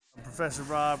Professor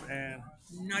Rob, and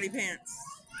Naughty Pants.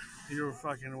 you're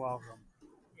fucking welcome.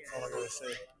 That's all I gotta say.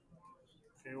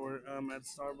 Okay, we're at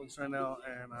Starbucks right now,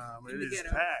 and In it the is ghetto.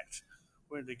 packed.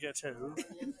 We're in the ghetto.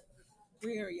 We're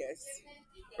here, yes.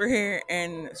 We're here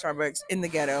in Starbucks in the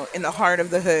ghetto, in the heart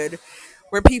of the hood,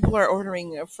 where people are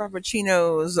ordering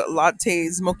frappuccinos,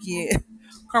 lattes,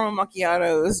 caramel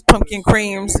macchiatos, pumpkin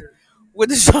creams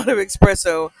with a shot of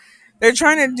espresso. They're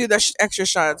trying to do the extra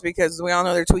shots because we all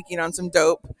know they're tweaking on some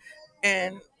dope,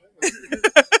 and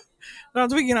they're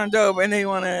tweaking on dope, and they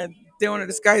want to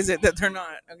disguise it that they're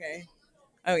not. Okay.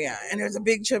 Oh yeah, and there's a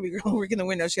big chubby girl working the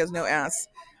window. She has no ass.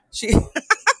 She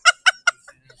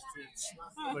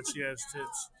But she has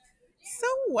tits. so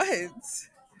what?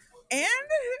 And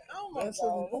oh my That's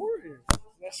god, important.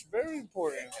 That's very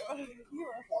important. you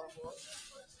are horrible.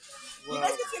 You Well, guys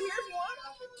can sit here if you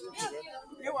want.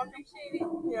 Yeah, you're welcome.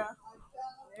 Yeah,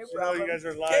 no you know you problem. guys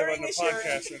are live Carrying on the is sharing.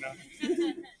 podcast right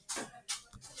now.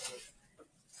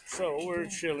 So we're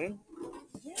chilling.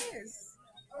 Yes.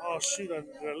 Oh shoot!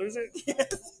 Did I lose it?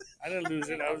 Yes. I didn't lose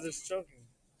it. I was just joking.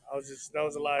 That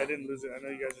was a lie. I didn't lose it. I know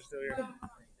you guys are still here.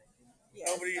 Yes.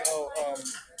 Nobody.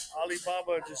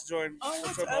 Alibaba just joined. Oh,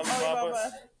 What's what's up, up, Alibaba?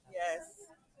 Alibaba?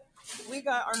 Yes. We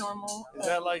got our normal. Is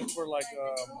that like for Aladdin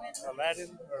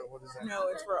or what is that? No,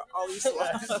 it's for Ali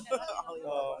Salah.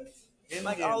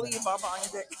 Like Indian. Alibaba on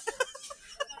your dick.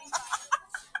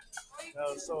 That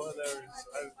was so hilarious.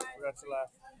 I forgot to laugh.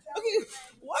 Okay,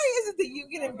 why is it that you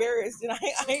get embarrassed and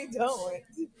I don't?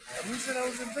 Who said I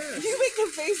was embarrassed? You make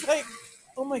a face like,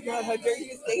 oh my god, how dare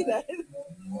you say that?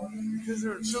 Because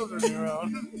there are children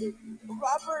around.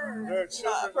 Robert, There are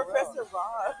children Professor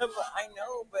Rob, I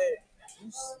know, but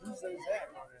Who says that?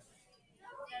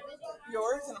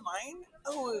 yours and mine?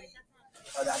 Oh,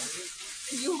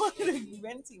 that's, you wanted a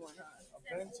venti one, huh?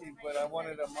 A venti, but I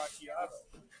wanted a macchiato.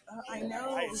 I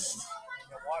know. Ice.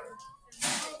 And water.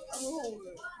 Oh,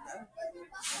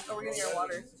 we're getting our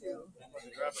waters too. I'm going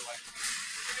to grab it like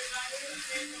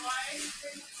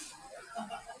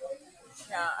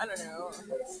Yeah, I don't know.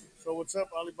 So what's up,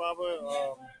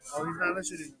 Alibaba? He's not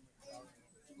listening.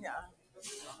 Yeah.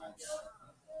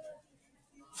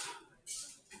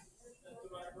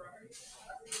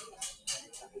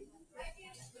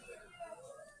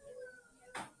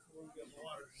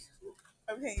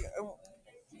 Okay.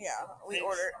 Yeah, we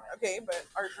ordered. Okay, but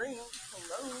our drinks.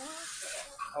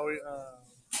 Hello.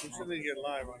 We should get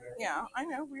live on there. Yeah, I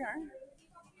know we are.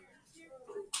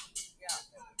 Yeah.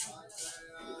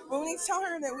 But we need to tell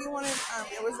her that we wanted.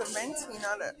 It was a venti,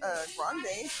 not a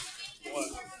grande.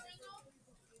 What?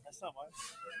 That's not mine.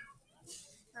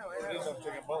 No, It is, I'm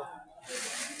taking both.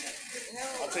 no.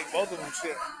 I'll take both of them.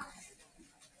 Shit.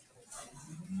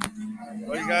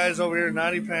 Well, you guys over here,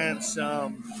 Naughty Pants.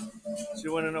 She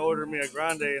went and ordered me a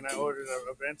grande, and I ordered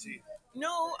a venti.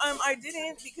 No, I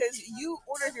didn't because you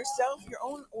ordered yourself your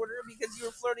own order because you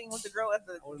were flirting with the girl at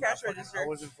the cash register. I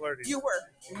wasn't flirting. You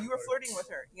were. You were flirting with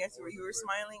her. Yes, you were. You were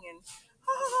smiling and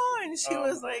ha ha ha, and she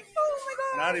was like, "Oh my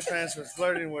god." Naughty Pants was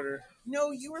flirting with her.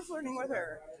 No, you were flirting with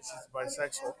her. She's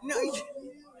bisexual. No,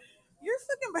 you're a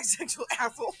fucking bisexual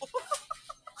asshole.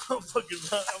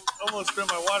 I almost spilled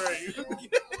my water at you.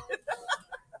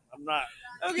 I'm not.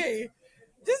 Okay,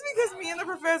 just because me and the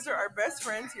professor are best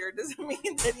friends here doesn't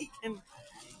mean that he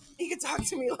can talk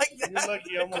to me like that. You're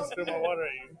lucky I almost spilled my water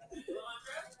at you.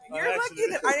 You're lucky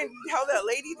that I didn't tell that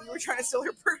lady that you were trying to steal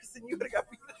her purse and you would have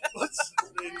got beat up. What's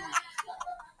this lady?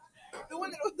 The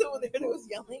one that was over there that was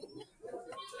yelling.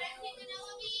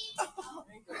 Oh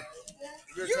my god.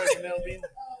 You're trying vanilla bean?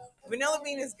 Vanilla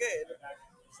bean is good.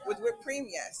 With whipped cream,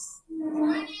 yes.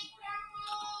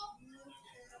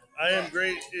 I am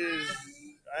great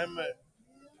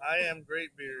I am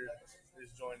great beard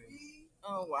is joining.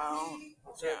 Oh wow.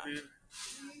 What's up, dude?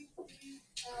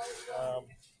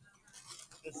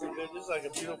 This is like a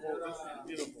beautiful. This is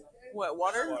beautiful. What,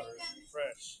 water? Water,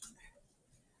 fresh.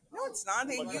 No, it's not.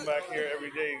 I'm gonna come back here every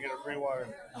day and get a free water.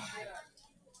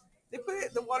 They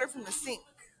put the water from the sink.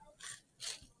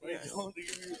 Wait, don't they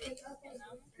give you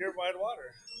purified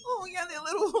water? Oh yeah, the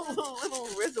little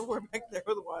reservoir back there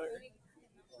with water.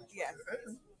 Yes.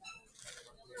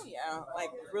 Oh yeah, like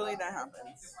really that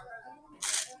happens.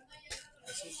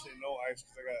 I should say no ice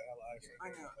because I got hella ice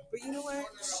right I know, but you know what?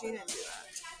 She didn't do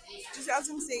that. Just ask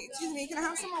him, say, "Excuse me, can I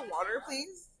have some more water,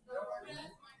 please?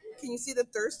 Can you see the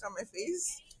thirst on my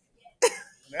face?"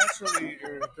 Naturally,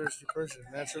 you're a thirsty person.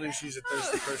 Naturally, she's a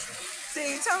thirsty person.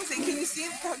 Tell him, "Can you see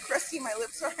how crusty my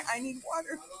lips are? I need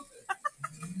water."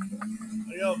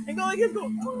 Yo, And go like this, go.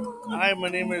 hi, my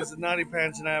name is Naughty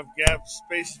Pants, and I have gap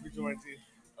spaces between my teeth.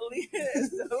 Leave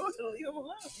him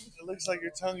alone. It looks like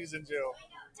your tongue is in jail.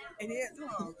 It is,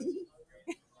 huh?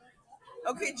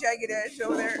 Okay, jagged edge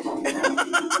over there.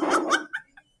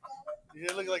 You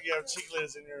look like you have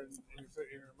chiclets in your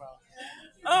mouth.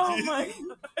 Oh my god.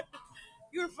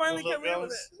 You were The finally little coming up with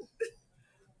gums. it.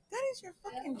 That is your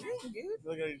fucking drink, dude. You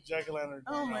look like a jack o' lantern.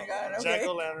 Oh my god, okay. Jack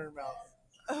o' lantern mouth.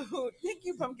 Oh, thank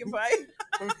you, pumpkin pie.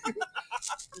 You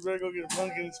better go get a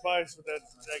pumpkin spice with that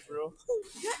girl.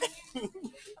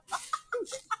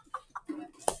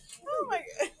 Oh my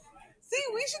god. See,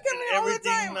 we should come And here all the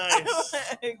everything time. nice.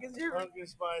 'Cause you're, Pumpkin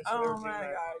spice and oh everything my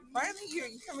nice. god. Finally, you're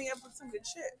coming up with some good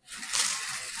shit. I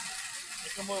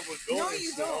come up with No, golden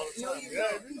you shit all don't. the No, time. you Yeah, I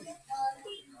don't. do.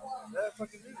 Yeah, I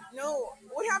fucking do. No.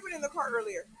 What happened in the car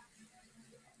earlier?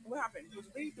 What happened? It was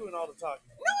me doing all the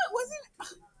talking. No, it wasn't.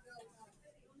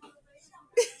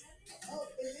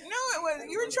 No, it was.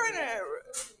 You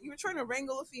were trying to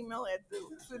wrangle a female at the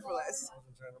Food for Less. I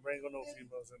wasn't trying to wrangle no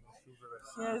females in the food for this.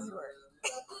 Yes, you were.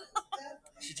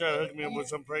 She tried to hook me up with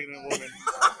some pregnant woman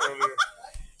earlier.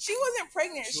 She wasn't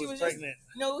pregnant. She was just pregnant.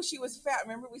 no. She was fat.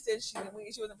 Remember we said she wasn't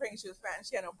pregnant. She was fat and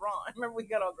she had no bra on. Remember we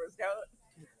got all grossed out.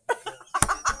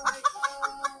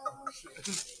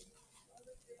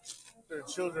 There are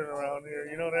children around here,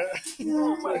 you know that?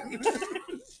 Oh my god.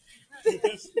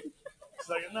 She's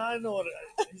like, no, I know what.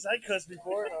 I cussed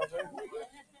before. And I was like,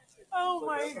 Oh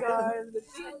my god.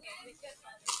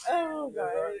 Oh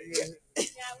god.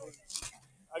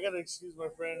 I gotta excuse my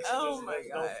friend. She Oh just my has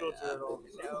god. no filter at all.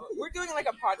 No. We're doing like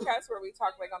a podcast where we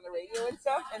talk like on the radio and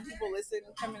stuff, and people listen,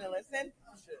 come in and listen,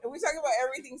 and we talk about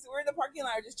everything. So we're in the parking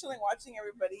lot, just chilling, watching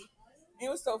everybody. And it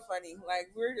was so funny.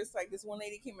 Like we were just like this one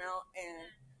lady came out and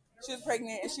she was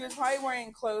pregnant and she was probably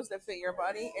wearing clothes that fit your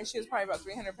body, and she was probably about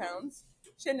 300 pounds.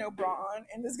 She had no bra on,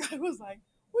 and this guy was like,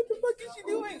 "What the fuck is she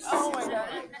doing?" Oh my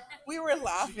god, we were She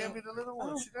laughing. gave me the little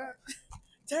one. Oh. See that?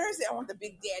 Tell her, say, "I want the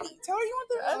big daddy." Tell her you want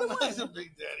the other He's a one.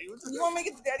 big daddy. What the You want me to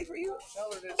get the daddy for you?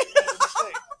 Tell her that she made a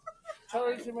mistake. Tell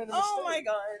her she made a mistake. Oh my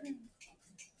god.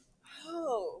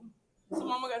 Oh. So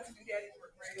mama got to do daddy's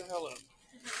work, Shut right? the hell up.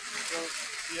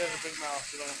 She has a big mouth.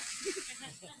 She don't.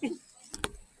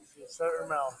 Shut her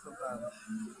mouth sometimes.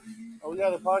 Oh, we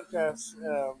got a podcast.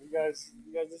 You guys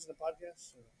listen to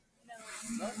podcasts?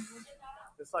 No.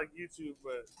 It's like YouTube,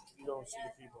 but you don't see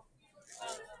the people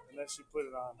unless you put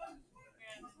it on.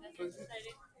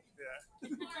 Yeah.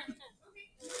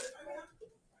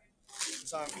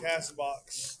 It's on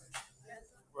Castbox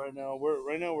right now.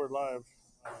 We're live.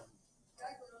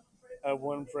 I have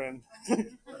one friend.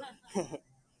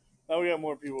 Now we got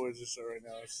more people. It's just right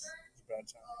now. It's a bad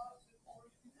time.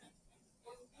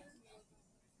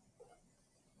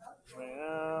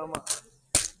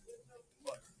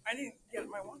 I didn't get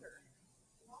my water.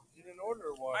 You didn't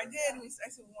order water. I did. I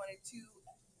said we wanted 2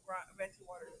 venti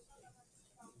water.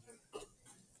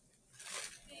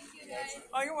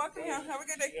 Oh, you're welcome. Yeah, have a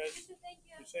good day. You guys, you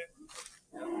say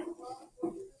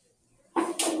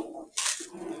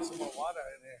get some more water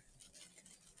in here.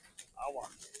 I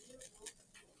want.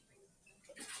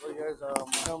 So you guys,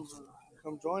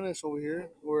 come join us over here.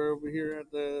 We're over here at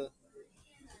the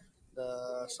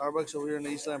Starbucks over here in the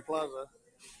Eastland Plaza.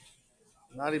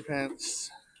 Naughty Pants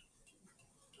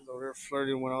is over here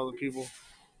flirting with all the people.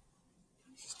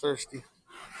 She's thirsty.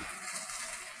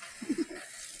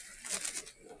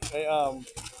 Hey,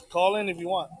 call in if you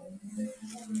want.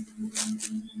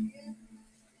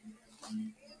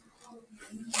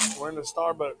 We're in the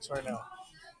Starbucks right now.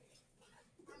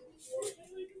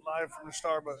 Live from the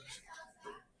Starbucks.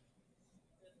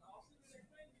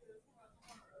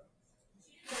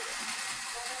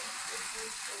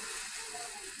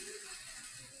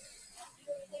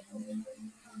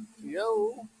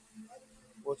 Yo,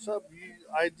 what's up?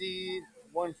 ID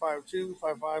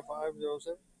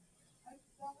 152-55507.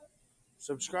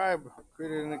 Subscribe,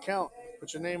 create an account,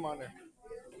 put your name on there.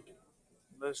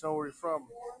 Let us know where you're from.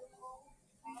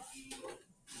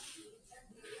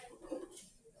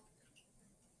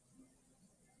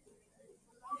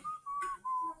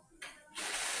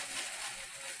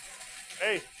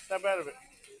 Hey, snap out of it.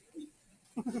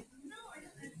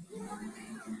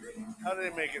 How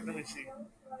did they make it? Let me see.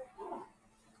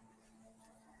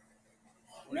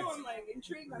 No, I'm like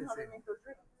intrigued on how they make her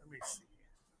drink. Let me see.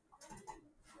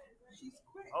 She's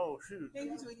quick. Oh, shoot.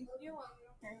 Thank you, sweetie.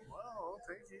 Wow,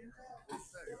 thank you.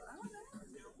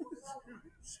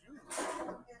 Excuse me.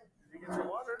 Did you get your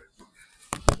water?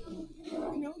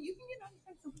 No, you can get on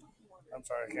some fucking water. I'm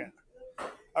sorry, I can't.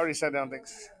 I already sat down,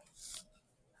 thanks.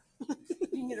 You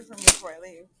can get it from me before I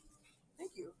leave.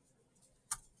 Thank you.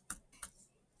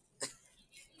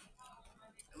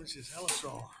 Which is hella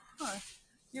strong. Huh.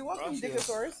 You're welcome, Gracias.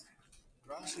 Dickosaurus.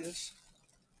 Gracias.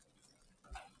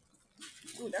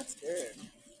 Ooh, that's good.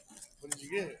 What did you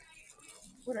get?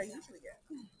 What I usually get.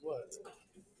 What?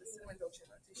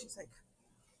 She's like,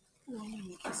 "Oh, I'm gonna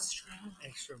make it strong."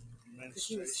 Extra Because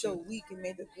she was so menstruation. weak and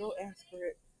made the girl ask for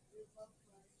it.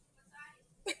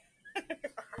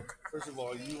 First of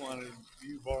all,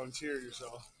 you volunteer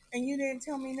yourself. And you didn't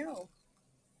tell me no.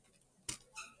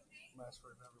 Ask for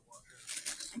another water.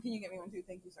 And can you get me one too?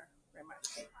 Thank you, sir, very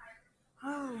much.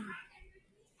 Oh.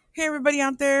 Hey, everybody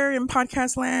out there in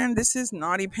podcast land. This is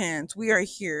Naughty Pants. We are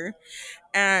here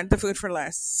at the Food for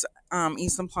Less,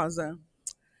 Eastland Plaza,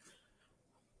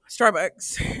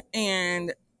 Starbucks,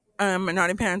 and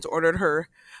Naughty Pants ordered her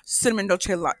cinnamon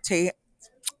dolce latte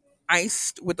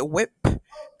iced with a whip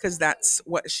because that's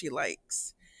what she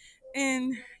likes.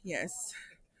 And yes,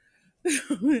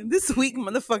 this week,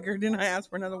 motherfucker, didn't I ask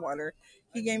for another water?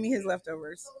 He gave me his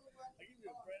leftovers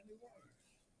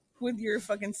with your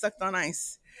fucking sucked on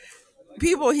ice.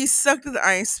 People, he sucked the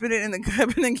ice, spit it in the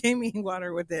cup, and then gave me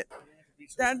water with it.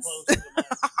 That's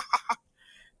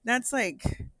that's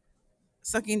like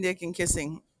sucking dick and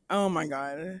kissing. Oh my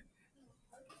god.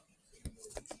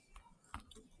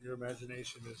 Your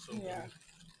imagination is so Yeah. big.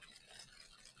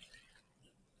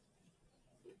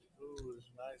 Ooh, it's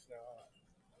nice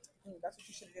now. That's what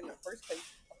you should have done in the first place.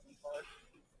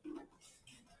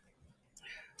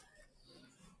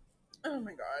 Oh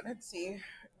my god. Let's see.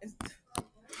 It's,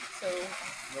 so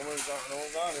No one's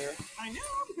on here. I know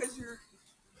because you're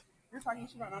talking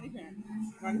shit about Naughty Pants.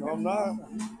 No, I'm not.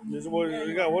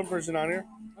 We got one person on here.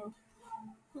 Oh,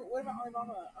 what about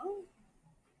Alibaba? Oh,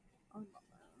 Alibaba.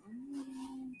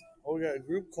 Oh, we got a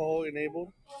group call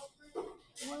enabled.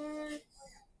 What?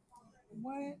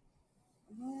 What?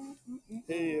 What?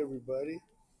 Hey, everybody.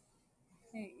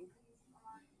 Hey.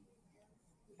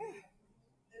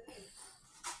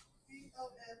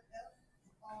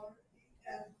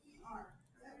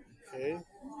 Okay.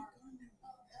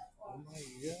 Oh my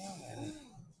god.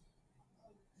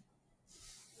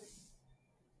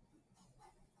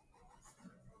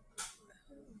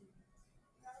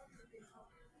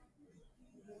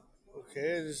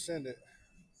 Okay, I just send it.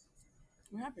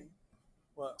 What happened?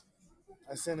 What?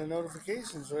 I sent a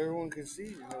notification so everyone can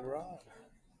see that we're on.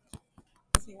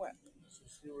 See what? So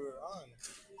see we're on.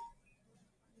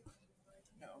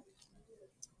 No.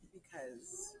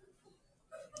 Because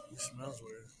It smells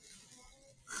weird.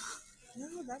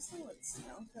 no, that's not what it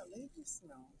smells. That lady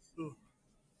smells. Ooh.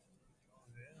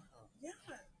 Yeah, it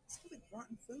smells like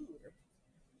rotten food or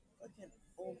fucking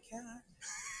old cat.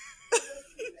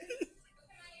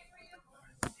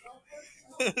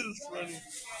 It's funny.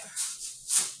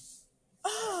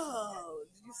 Oh,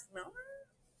 did you smell her?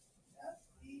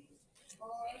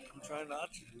 I'm trying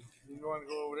not to. You want to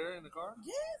go over there in the car?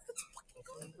 Yes, let's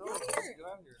fucking Go. go. Let's Get here. get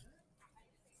out of here.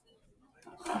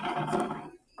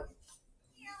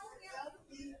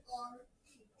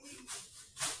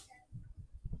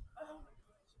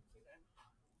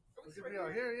 Let's Look right at me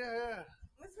out here. here. Yeah.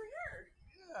 Let's right here.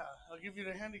 Yeah. I'll give you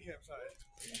the handicap side.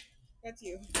 That's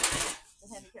you, the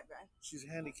handicap guy. She's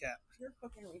handicapped. You're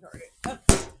fucking retarded.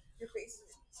 Your face.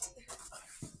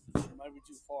 It might be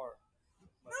too far.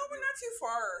 No, we're not too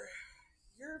far.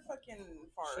 You're fucking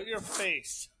far. Show your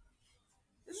face.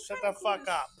 This is Shut kinda the cool fuck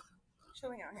up.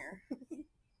 chilling out here.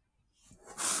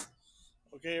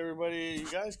 Okay, everybody, you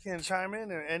guys can chime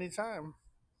in at any time.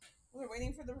 We're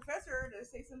waiting for the professor to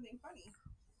say something funny.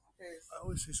 I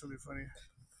always say something funny.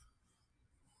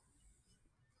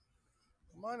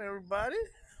 Come on, everybody.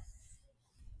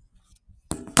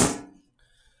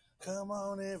 Come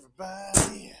on,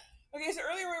 everybody. Okay, so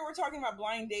earlier we were talking about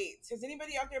blind dates. Has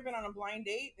anybody out there been on a blind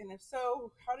date? And if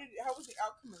so, how was the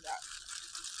outcome of that?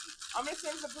 I'm gonna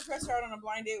send the professor out on a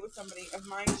blind date with somebody of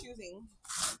my choosing,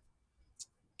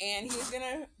 and he's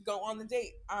gonna go on the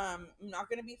date. I'm not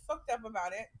gonna be fucked up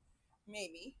about it.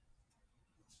 Maybe.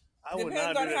 I would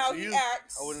Depends not on do how that to he you.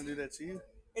 acts. I wouldn't do that to you.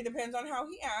 It depends on how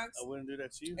he acts. I wouldn't do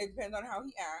that to you. It depends on how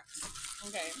he acts.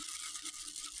 Okay.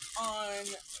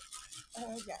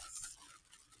 Yes.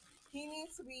 He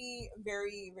needs to be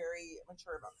very, very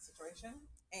mature about the situation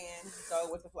and go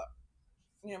with the flow.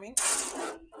 You know what I mean?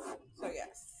 So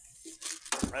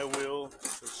yes. I will.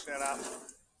 So shut up.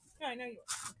 Yeah, I know you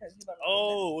are because you love me.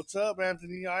 Oh, what's up,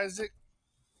 Anthony Isaac?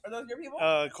 Are those your people?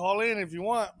 Call in if you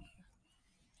want.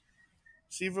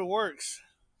 See if it works.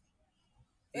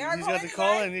 Yeah, He's call got in, the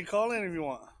call guys. in. You call in if you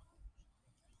want.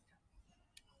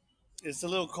 It's a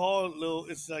little call.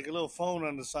 It's like a little phone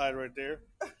on the side right there.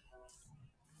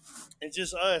 It's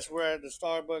just us. We're at the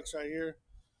Starbucks right here.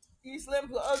 Eastland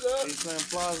Plaza. Eastland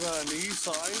Plaza on the east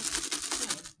side.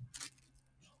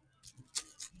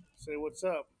 Say what's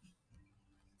up.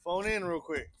 Phone in real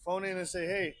quick. Phone in and say,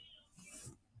 hey,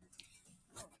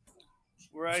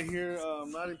 right here.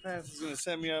 Naughty Pants is going to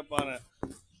set me up on a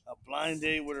blind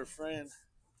date with her friend.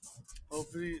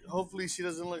 Hopefully she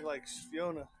doesn't look like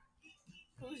Fiona.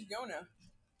 Who's Yona?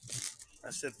 I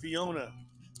said Fiona.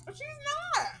 But she's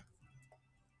not.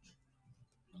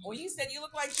 Well, you said you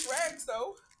look like Shrek,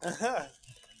 so.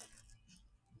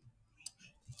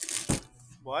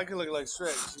 Well, I could look like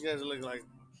Shrek. She has to look like.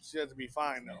 She has to be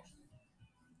fine though.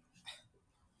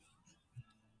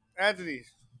 Anthony,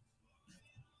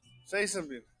 say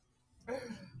something.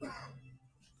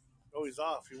 Oh, he's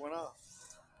off. He went off.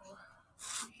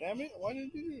 Damn it! Why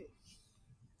didn't you do it?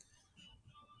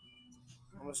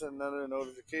 I'm gonna send another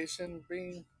notification.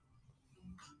 Bing.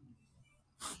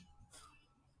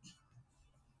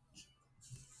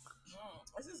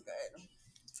 This is good.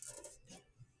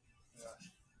 Yeah.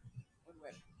 Wait a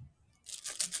minute.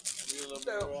 I need a little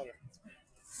So- more water.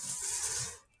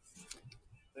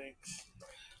 Thanks.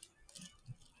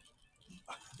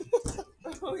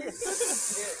 Oh, you're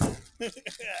such a dick.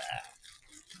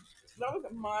 That was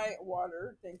my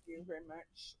water. Thank you very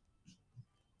much.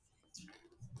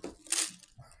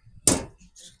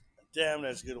 Damn,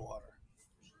 that's good water.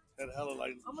 That hella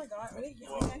like. Oh my god, are they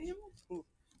yelling at him?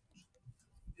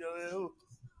 Yo, who?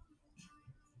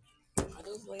 Are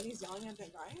those ladies yelling at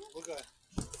that guy? What guy?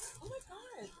 Oh my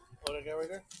god. Oh, that guy right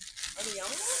there? Are they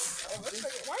yelling at him? It looks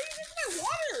like, why are you drinking my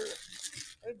water?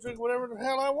 I drink whatever the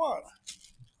hell I want.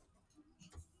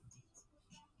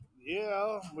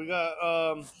 Yeah, we got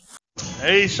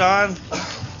Hey, Sean.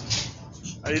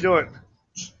 How you doing?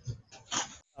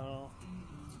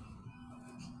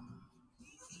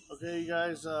 Okay, you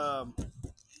guys.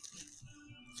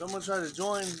 Someone tried to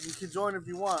join. You can join if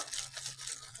you want.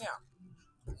 Yeah.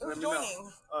 Let Who's me know.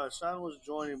 joining? Sean was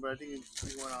joining, but I think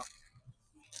he went off.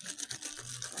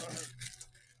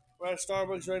 We're at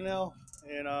Starbucks right now,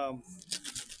 and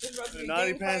There's about to be a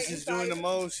Naughty gang Pants fight is doing the inside.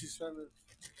 most. She's trying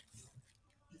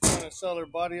to sell her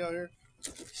body out here.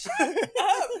 Shut up! No, I'm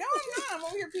not. I'm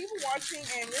over here people watching,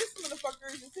 and this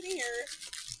motherfucker is sitting here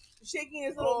shaking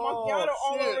his little macchiato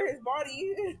all shit. over his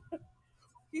body.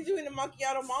 He's doing the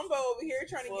macchiato mambo over here,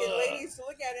 trying to get ladies to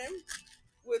look at him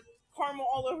with caramel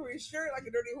all over his shirt like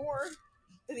a dirty whore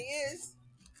that he is.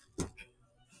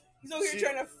 He's over here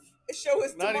trying to show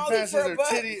his Naughty tamale Pants for has a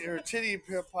butt. her titty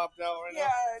popped out right Yeah,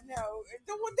 no.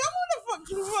 That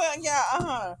motherfucker. Yeah,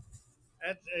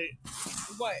 now.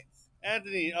 What?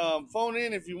 Anthony, phone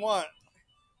in if you want.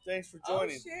 Thanks for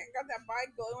joining. Oh shit, got that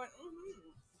bike glowing.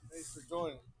 Mm-hmm. Thanks for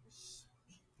joining.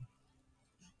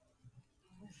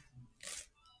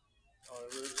 Oh, I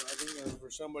think that's for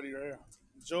somebody right here.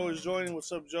 Joe is joining.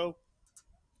 What's up, Joe?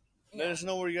 Let us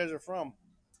know where you guys are from.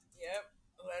 Yep.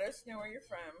 Let us know where you're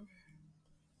from.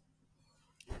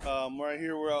 Right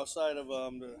here, we're outside of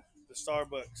the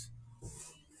Starbucks.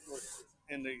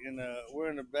 We're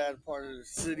in the bad part of the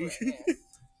city. Yes.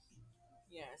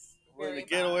 Yes. We're in the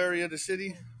Very ghetto bad. area of the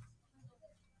city.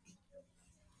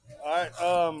 All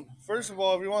right. First of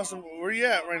all, if you want some, where you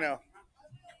at right now?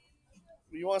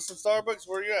 You want some Starbucks?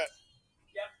 Where you at?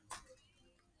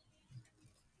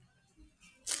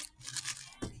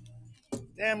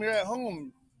 Damn, you're at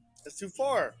home. That's too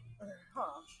far.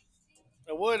 Huh.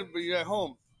 I would, but you're at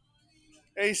home.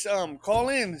 Hey, call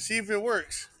in, see if it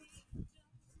works.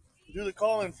 Do the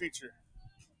call-in feature.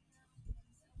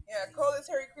 Yeah, call this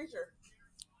hairy creature.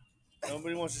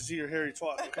 Nobody wants to see your hairy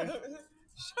twat. Okay.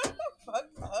 Shut the fuck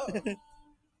up.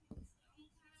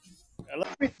 Hello?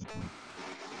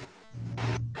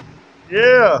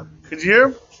 Yeah. Could you hear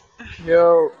him?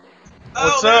 Yo.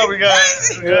 What's up? We got.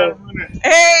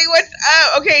 Hey, what's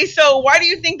up? Okay, so why do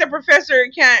you think the professor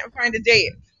can't find a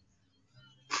date?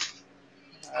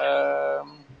 I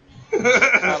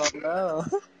don't know.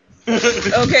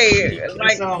 Okay,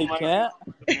 like He can't.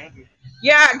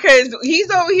 yeah, because he's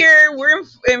over here. We're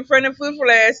in front of Food for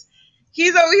Less.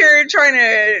 He's over here trying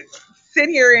to sit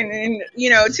here and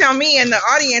tell me and the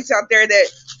audience out there that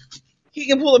he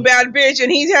can pull a bad bitch, and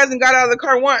he hasn't got out of the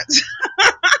car once.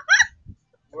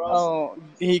 Oh,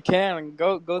 he can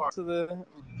go to the.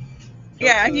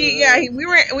 We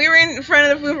were in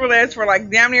front of the Food for Less for like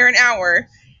damn near an hour,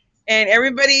 and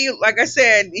everybody, like I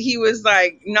said, he was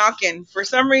like knocking for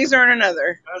some reason or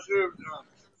another. That's good.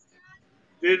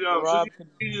 Did Rob,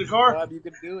 use the car? Rob, you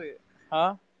could do it,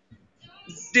 huh?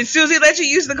 Did Susie let you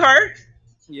use the car?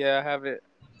 Yeah, I have it.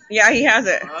 Yeah, he has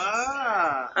it.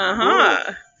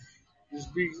 Cool.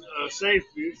 Just be safe,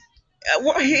 dude.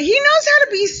 Well, he knows how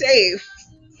to be safe.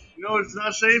 You know it's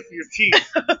not safe for your teeth.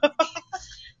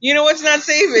 You know what's not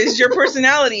safe is your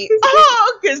personality.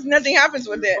 Oh, because nothing happens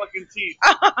with it. Fucking teeth.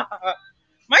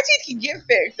 My teeth can get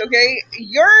fixed, okay?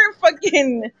 Your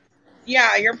fucking your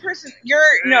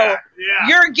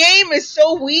your game is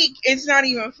so weak. It's not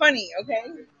even funny, okay?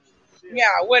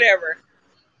 Yeah, whatever.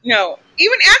 No.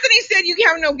 Even Anthony said you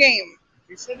have no game.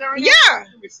 He said that right now? Yeah.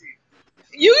 Let me see.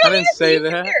 You I don't need didn't to see say you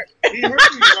that. here. He heard me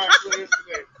yesterday.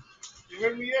 He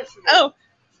heard me yesterday. Oh.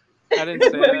 I didn't say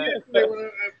that. Yesterday when I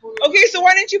pulled it Okay, so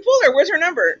why didn't you pull her? Where's her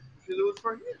number? because it was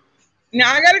for him.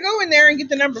 Now I gotta go in there and get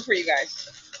the number for you guys.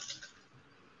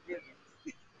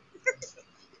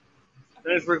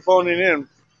 Thanks for phoning in.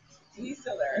 He's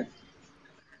still there.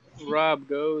 Rob,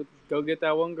 go get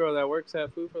that one girl that works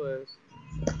at Food for Less.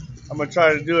 I'm gonna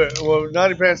try to do it. Well,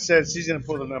 Naughty Pants said she's gonna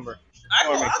pull the number.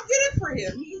 I'll get it for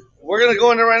him. We're gonna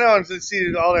go in there right now and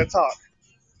see all that talk.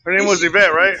 Her name was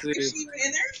Yvette, right? Let's see. Is she even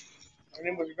in there? Her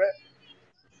name was Yvette.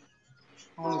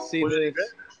 I want to see Was it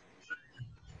this.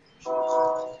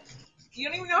 You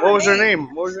don't even know What was her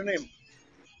name? What was her name?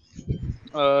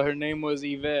 Her name was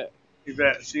Yvette.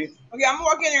 Yvette. See, Okay, I'm gonna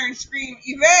walk in there and scream,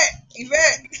 Yvette,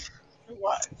 Yvette.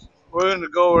 What? we're gonna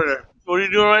go over there. What are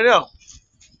you doing right now?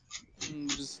 I'm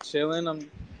just chilling. I'm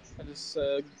just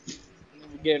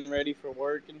getting ready for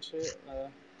work and shit.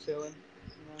 Chilling.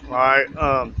 All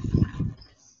right.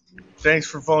 Thanks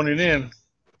for phoning in.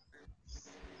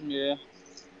 Yeah.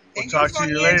 We'll talk to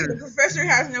you later. The professor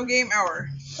has no game hour.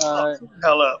 Alright.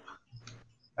 Hell up.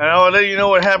 And I'll let you know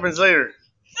what happens later.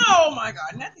 Oh my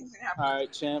god, nothing's gonna happen.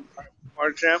 Alright, champ. All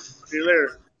right, champ. See you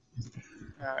later.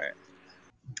 Alright.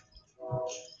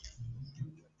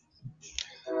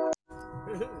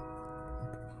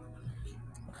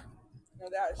 No,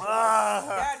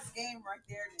 that's game right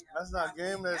there. Nigga. That's not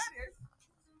game. That is.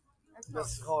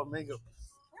 That's called makeup.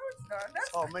 No, it's not. It's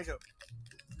called makeup.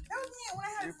 That was me when I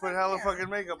had You put hella hair. fucking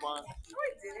makeup on. No, I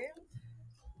didn't.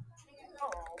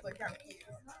 Oh, look how cute.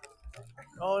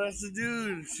 Oh, that's the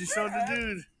dude. She showed the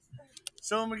dude.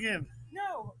 Show him again.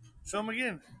 No. Show him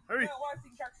again. Hurry. No, I see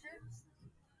textures.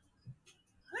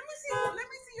 Let me see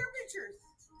your pictures.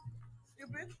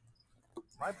 Stupid.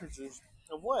 My pictures.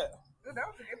 Of what? Dude, that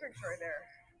was a good picture right there.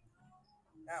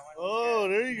 That one. Oh,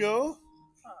 there you go.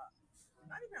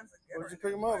 Not even as a good Where'd you right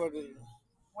pick him up? At the,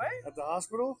 What? at the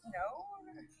hospital? No.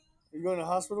 You going to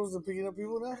hospitals and picking up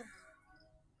people now?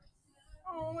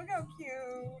 Oh, look how cute.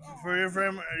 Oh. For your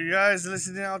friend, you guys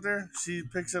listening out there, she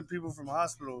picks up people from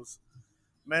hospitals,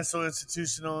 mental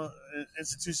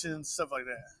institutions, stuff like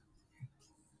that.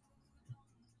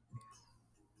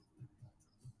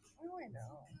 Oh, I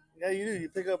know. Yeah, you do. You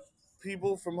pick up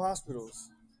people from hospitals.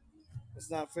 It's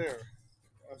not fair.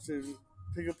 I said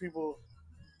pick up people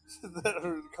that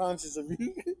are conscious of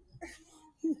you.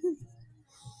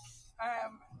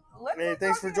 Hey,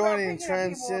 thanks for joining,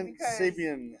 Transcend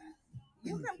Sapien.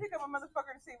 You can pick up a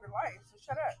motherfucker to save your life, so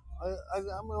shut up.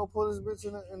 I'm gonna put this bitch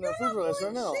in the food release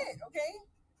right now. Shit, okay?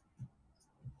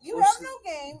 You have no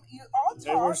game. You all talk.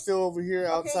 And we're still over here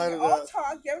outside of the. all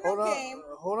talk. You have no game.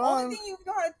 Hold on. Only thing you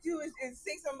know how to do is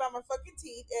say something about my fucking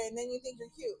teeth, and then you think you're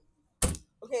cute.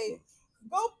 Okay?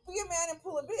 Go be a man and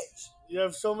pull a bitch. You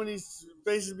have so many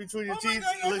spaces between your teeth.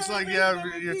 It looks like you have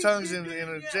your tongue's in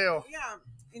a jail. Yeah,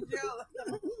 in jail.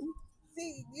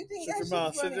 See, you think Shut that's your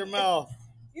mouth. funny. Shut your mouth.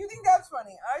 You think that's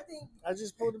funny. I think. I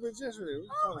just pulled the bitch yesterday. What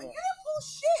Oh, you didn't pull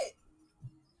shit.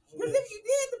 Because if you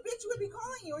did, the bitch would be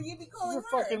calling you, or you'd be calling your her.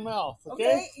 fucking mouth,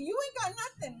 okay? You ain't got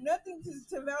nothing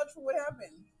to vouch for what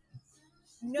happened.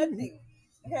 Nothing.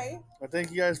 Okay. I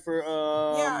thank you guys for.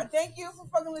 Yeah, thank you for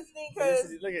fucking listening.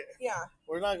 Cause look at. Yeah.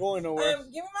 We're not going nowhere.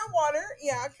 Give me my water.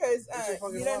 Yeah, cause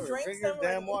you done drink your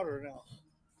damn water now.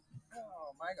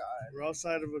 Oh my god. We're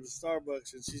outside of the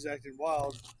Starbucks and she's acting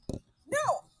wild.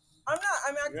 No, I'm not.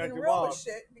 I'm acting real with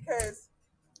shit because.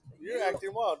 You're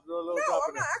acting wild. No, I'm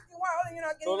not acting wild, and you're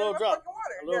not getting my fucking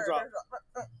water. A little drop.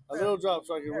 A little drop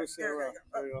so I can whisk it around.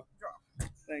 There you go. Drop.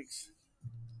 Thanks.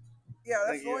 Yeah,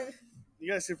 that's going. You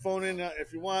guys can phone in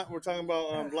if you want. We're talking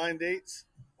about blind dates.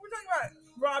 We're talking about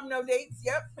Rob no dates.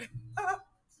 Yep.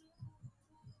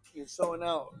 You're showing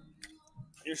out.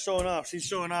 You're showing off. She's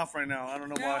showing off right now. I don't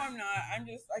know why. No, I'm not. I'm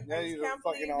just like, yeah, I just can't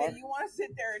believe that you want to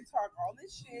sit there and talk all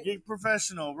this shit. Get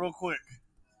professional real quick.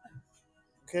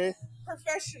 Okay?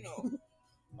 Professional.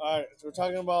 All right. So we're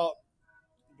talking about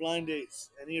blind dates.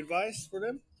 Any advice for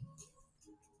them?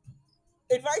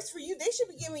 Advice for you? They should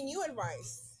be giving you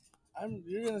advice.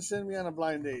 You're going to send me on a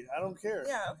blind date. I don't care.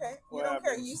 Yeah, okay. You don't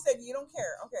care. You said you don't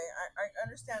care. Okay, I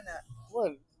understand that.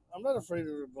 What? I'm not afraid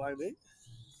of a blind date.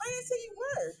 I didn't say you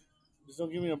were. Just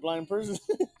don't give me a blind person.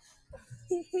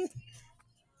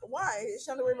 Why? She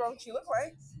doesn't worry about what you look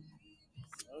like.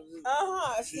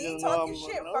 See, talking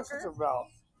shit, fucker. About.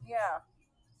 Yeah.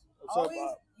 What's Always, up,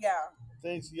 Bob? Yeah.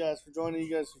 Thanks, you guys, for joining. You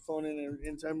guys can phone in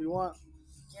anytime you want.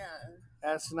 Yeah.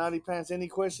 Ask Naughty Pants any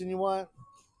question you want.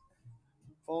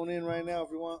 Phone in right now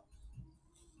if you want.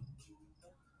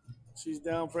 She's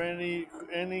down for any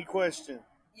question.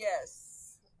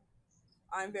 Yes.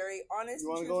 I'm very honest. You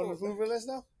and want to go in the truthful. food list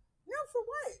now? No, for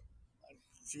what?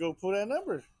 You go pull that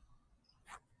number.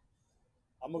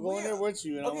 I'm gonna go in there with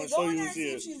you, and I'm Okay, gonna show go in you there who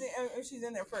and she see is. if she's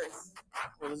in there first.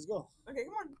 Well, let's go. Okay,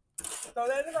 come on. Throw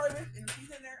that in the garbage, and if she's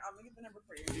in there, I'm gonna get the number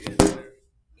for you. She is in there.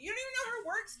 You don't even know her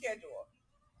work schedule.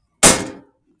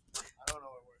 I don't know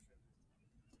what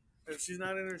works. If she's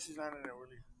not in there, she's not in there. We're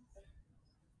leaving.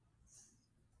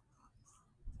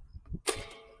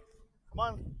 Come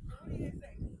on. What do you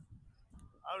say?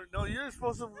 No, you're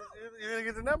supposed to. You're gonna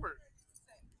get the number.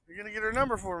 You're gonna get her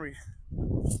number for me.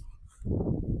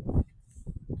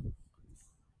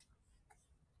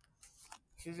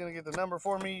 She's gonna get the number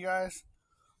for me, you guys.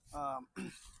 Naughty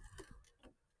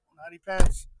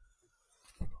Pants.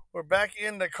 We're back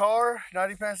in the car.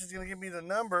 Naughty Pants is gonna give me the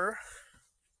number.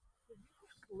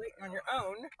 Late on your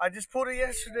own. I just pulled it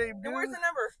yesterday, dude. And where's the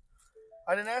number?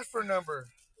 I didn't ask for a number.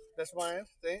 That's mine.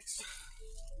 Thanks.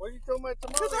 Why you throw my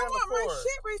tamale Because I on the want floor? my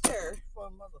shit right there.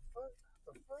 Fun motherfucker.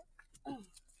 The fuck?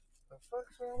 The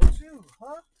fuck's wrong with you,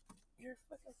 huh? Your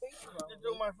fucking face is wrong. You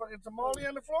threw my fucking tamale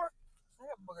on the floor? I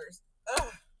got boogers.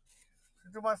 Ugh.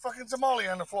 You threw my fucking tamale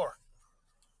on the floor.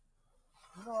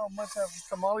 You know how much that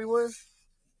tamale was?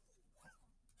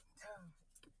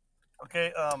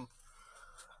 Okay,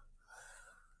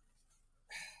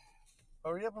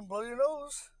 hurry up and blow your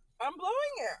nose. I'm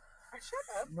blowing it.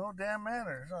 Shut up. No damn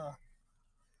manners, huh?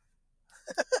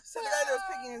 So the guy that was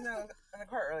picking his nose in the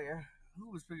car earlier. Who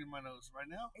was picking my nose right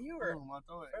now? You were Boom, I'll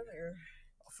throw it. earlier.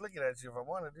 I'll flick it at you if I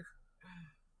wanted to.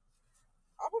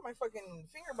 I'll put my fucking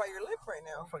finger by your lip right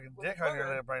now. I'll fucking With dick the on your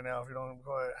butter. lip right now if you don't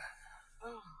go ahead.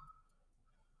 Oh.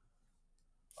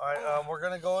 Alright, we're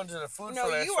gonna go into the food No,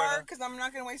 flex you right are, now. because I'm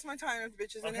not going to waste my time with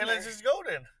bitches in Okay, there. let's just go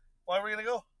then. Why are we gonna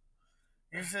go?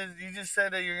 You just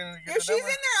said that you're gonna get If the she's number.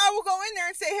 in there, I will go in there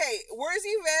and say, hey, where's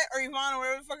Yvette or Yvonne or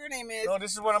whatever the fuck her name is? No,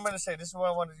 this is what I'm gonna say. This is what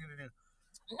I wanted you to do.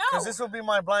 No. Because this will be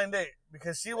my blind date.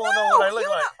 Because she won't know what I look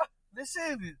like.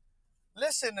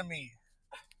 Listen to me.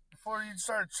 Before you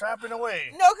start trapping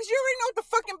away. No, because you already know what the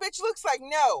fucking bitch looks like.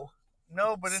 No.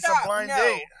 No, but it's Stop. a blind No.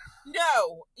 date.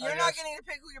 No. You're not guess. getting to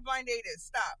pick who your blind date is.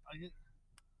 Stop.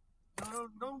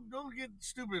 Don't get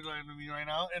stupid like me right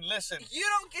now and listen. You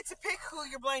don't get to pick who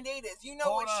your blind date is. You know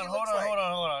Hold what on, she hold looks on, like.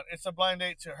 hold on. It's a blind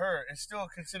date to her. It's still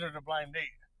considered a blind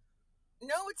date.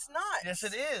 No, it's not. Yes,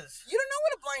 it is. You don't know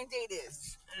what a blind date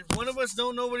is. If one of us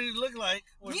don't know what he look like,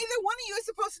 Neither one of you is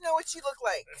supposed to know what she look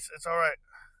like. it's all right.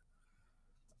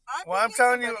 I'm picking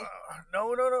telling you, somebody.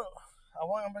 no.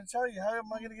 I'm going to tell you. How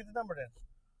am I going to get the number then?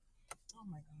 Oh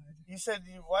my god. You said,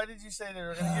 why did you say they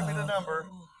were going to give me the number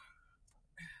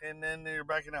and then you're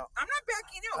backing out? I'm not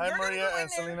backing out. Hi, You're Maria gonna go in and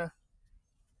there. Selena.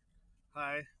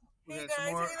 Hi. We Hey got some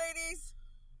guys, more. hey ladies.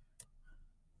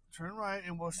 Turn right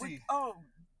and we'll see. Oh,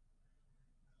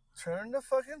 Turn the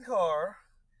fucking car.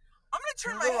 I'm gonna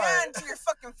turn To my the right. hand to your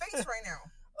fucking face right now.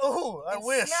 Oh, I And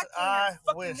wish. smack you in your I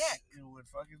fucking wish neck. you would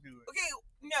fucking do it. Okay,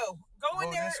 no, go in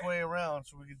Go there. this way around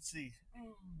so we can see.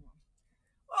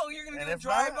 Oh, you're gonna And do a if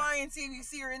not- drive-by and see if you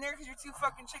see her in there because you're too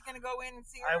fucking chicken to go in and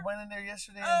see her. I went in there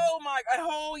yesterday. And Oh my god!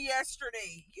 Oh,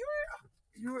 yesterday.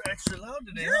 you were extra loud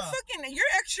today, You're huh?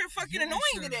 you're extra fucking You're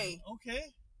annoying extra- today. Okay.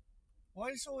 Why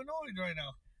are you so annoyed right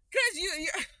now? Cause you.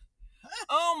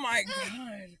 Oh my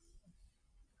god.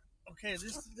 Okay,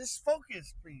 this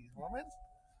focus, please, woman.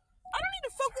 I don't need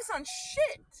to focus on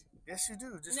shit. Yes, you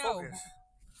do. Just No. focus.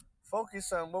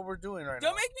 Focus on what we're doing right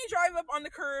Don't now. make me drive up on the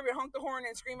curb and honk the horn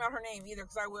and scream out her name either,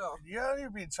 because I will. You're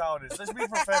being childish. Let's be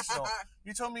professional.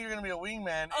 You told me you're gonna be a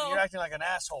wingman, and you're acting like an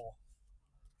asshole.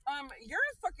 You're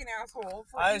a fucking asshole.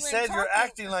 For I even said you're talking.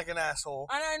 acting like an asshole.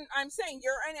 And I'm saying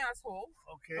you're an asshole.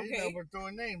 Okay, Okay. now we're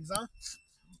throwing names, huh?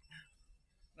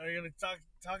 Now you're gonna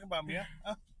talk about me,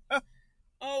 huh?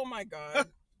 Oh my god. I'm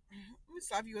gonna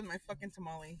slap you with my fucking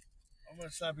tamale. I'm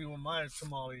gonna slap you with my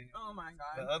tamale. Oh my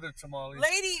The god. other tamale.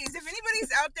 Ladies, if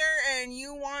anybody's out there and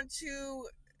you want to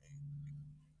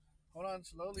Hold on,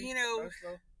 slowly. You know- Very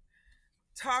slow.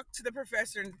 talk to the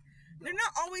professor, they're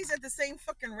not always at the same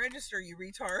fucking register, you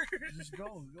retard. Just go.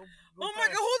 Go Oh my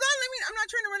god, hold on, I'm not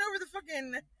trying to run over the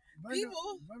fucking Run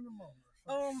people. Run them over.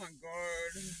 Oh my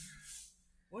god.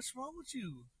 What's wrong with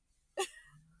you?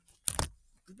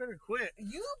 You better quit.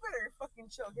 You better fucking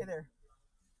chill, get there.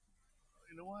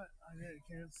 You know what? I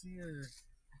can't see her.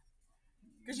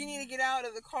 Because you need to get out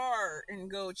of the car and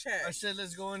go check. I said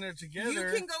let's go in there together. You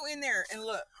can go in there and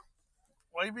look.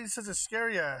 Why you being such a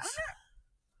scary ass?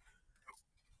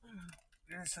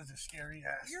 You're such a scary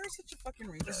ass. You're such a fucking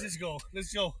retard. Let's just go.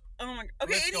 Let's go. Oh my god.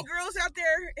 Okay, Let's any go. girls out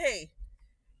there, hey,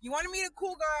 you want to meet a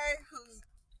cool guy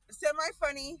who's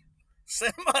semi-funny?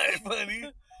 Semi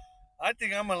funny. I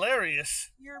think I'm hilarious.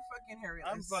 You're fucking hilarious.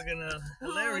 I'm fucking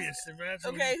hilarious. If that's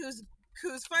what Okay, you-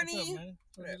 who's funny? What's up, man?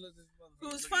 What you look this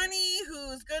motherfucker Who's looking funny?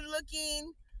 Who's good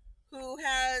looking? Who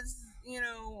has,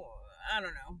 I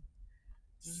don't know.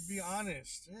 at? Just be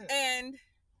honest. Yeah. And,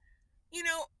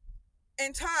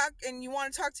 and talk, and you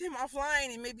want to talk to him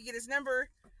offline and maybe get his number,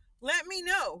 let me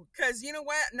know. Because you know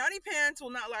what? Naughty Pants will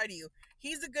not lie to you.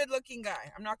 He's a good looking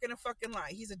guy. I'm not going to fucking lie.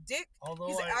 He's a dick. Although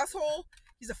He's an asshole.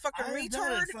 He's a fucking I'm not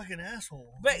retard. a fucking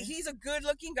asshole. But he's a good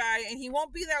looking guy, and he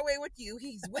won't be that way with you.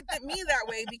 He's with me that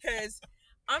way because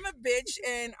I'm a bitch,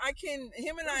 and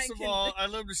him and First of all, I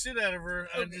love the shit out of her.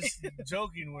 I'm just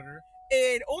joking with her.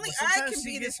 and only But I sometimes can she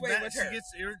be gets this way mad- with her. She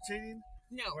gets irritating.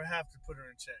 No. Or I have to put her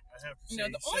in check. I have to say. No,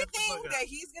 the only "Shut the thing fuck up." that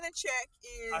he's going to check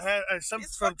is...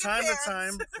 his from fucking time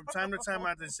pants. from time to time, I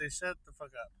have to say, "Shut the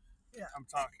fuck up." Yeah. I'm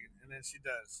talking, and then she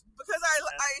does. Because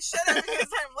I shut up because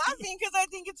I'm laughing because I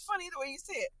think it's funny the way you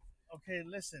say it. Okay,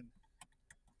 listen.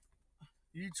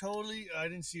 You totally. I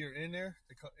didn't see her in there.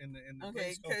 In the Okay,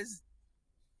 place. because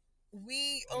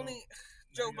we Oh, no. only Now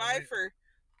drove you gotta by wait. for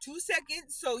 2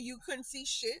 seconds, so you couldn't see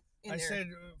shit in I there. said,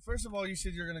 first of all, you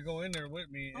said you're gonna go in there with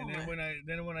me, and Oh, then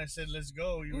my. when I said let's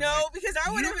go, you were No, like, because I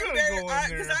would "You're have gonna embarrassed. go in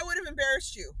Because there." I would have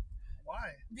embarrassed you.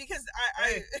 why? Because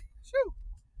Hey, shoo.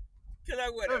 because I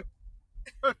would have.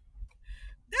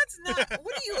 That's not.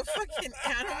 What are you, a fucking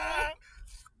animal?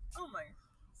 Oh my.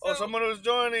 Oh, someone was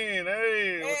joining.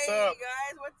 Hey, what's hey, up?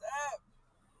 guys, what's up?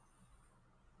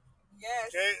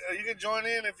 Yes. Okay, you can join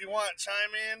in if you want.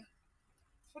 Chime in.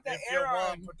 Put that If you air on.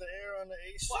 want, put the air on the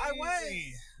AC. Well, I was.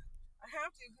 I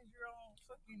have to because you're all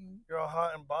fucking. You're all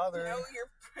hot and bothered.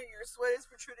 Your sweat is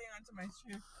protruding onto my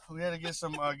shoe. We had to get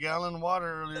some gallon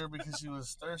water earlier because she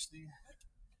was thirsty.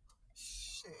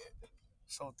 Shit.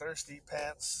 So thirsty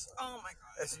pants. Oh my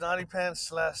god. It's naughty pants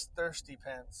 / thirsty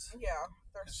pants. Yeah.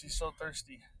 'Cause Thirsty. she's so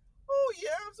thirsty. Oh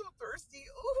yeah, I'm so thirsty.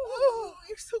 Oh,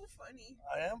 you're so funny.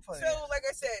 I am funny. So, like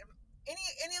I said,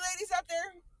 any ladies out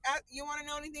there, you want to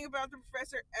know anything about the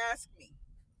professor? Ask me.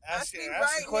 ask me a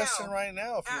right question now. right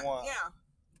now if you want. Yeah.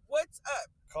 What's up?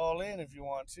 Call in if you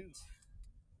want to.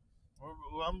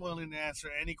 I'm willing to answer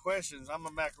any questions. I'm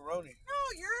a macaroni.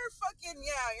 No, you're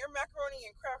macaroni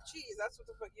and craft cheese. That's what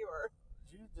the fuck you are.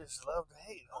 You just love to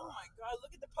hate. Oh my god,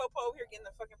 look at the popo here getting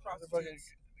the fucking The fucking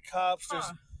prostitutes. cops.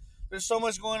 Huh. There's so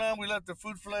much going on. We left the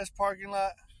Food for Less parking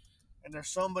lot, and there's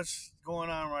so much going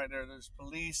on right there. There's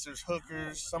police. There's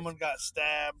hookers. Someone got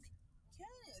stabbed.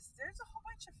 Yes, there's a whole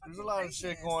bunch of fucking There's a lot of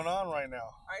shit craziness. going on right now.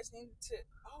 I just need to.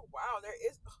 Oh wow, there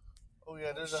is. Oh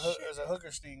yeah, there's shit. there's a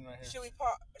hooker sting right here. Should we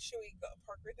go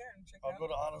park right there and check it I'll out? go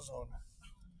to AutoZone.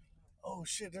 Oh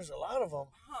shit, there's a lot of them.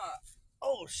 Huh?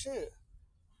 Oh shit.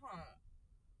 Huh?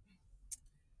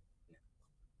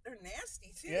 They're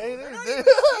nasty too. Yeah, they're not they- even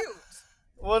cute.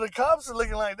 Well, the cops are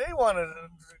looking like they want to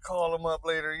call them up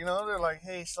later. You know, they're like,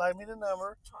 "Hey, slide me the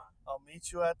number. I'll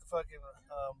meet you at the fucking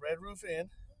Red Roof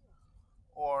Inn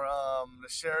or the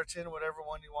Sheraton, whatever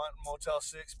one you want, Motel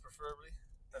 6 preferably.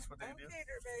 That's what they do. Okay,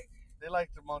 dirtbag. They like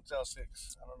the Motel 6.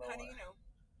 I don't know How do why. you know?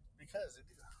 Because they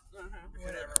do.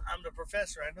 Whatever. I'm the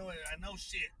professor. I know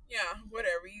shit. Yeah,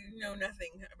 whatever. You know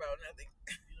nothing about nothing.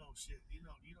 You know shit. You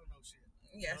don't know shit.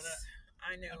 Yes, that?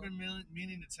 I know. I've been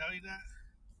meaning to tell you that.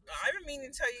 I've been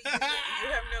meaning to tell you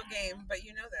you have no game, but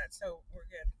you know that, so we're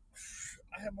good.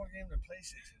 I have more game than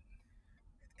PlayStation.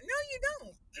 No, you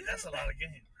don't. And that's a lot of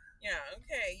game. Yeah,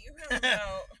 okay. You have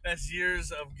about That's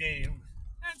years of game.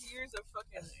 that's years of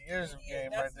fucking That's years of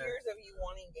game that's right there. years of you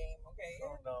wanting game, okay?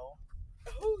 Oh no.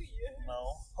 Oh yeah. No.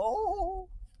 Oh.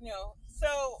 No.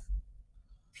 So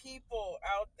people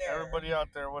out there. Everybody out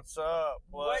there, what's up?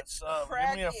 What's up?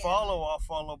 Give me a cracking? follow. I'll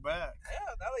follow back. Yeah,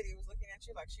 that lady was looking at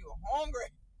you like she was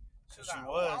hungry. She like,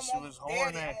 was. She I want was daddy,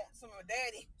 horny. I want some of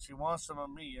daddy. She wants some of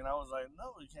me, and I was like,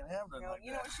 no, you can't have nothing like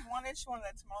You know that. what she wanted? She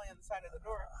wanted that tamale on the side of the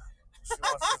door. She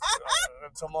wants a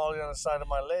tamale on the side of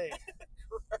my leg.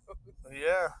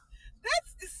 Yeah.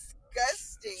 That's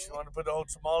disgusting. She wanted to put the whole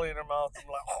tamale in her mouth. I'm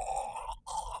like,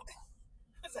 oh.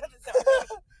 Is that the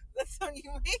sound? That's the sound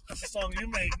you make? That's the song you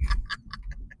make.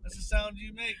 That's the sound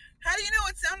you make. How do you know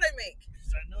what sound I make?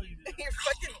 'Cause I know you do. You're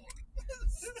fucking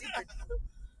stupid.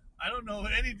 I don't know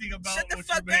anything about Shut the what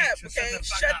fuck you make. up, So okay? Shut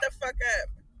Shut the the fuck up.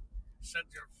 Shut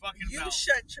your fucking You mouth.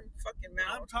 shut your fucking When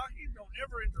I'm mouth. talking, don't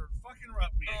ever interrupt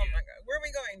me Oh again. my god. Where are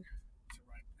we going?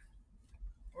 Right.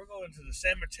 We're going to the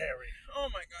cemetery. Oh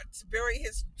my god. To bury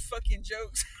his fucking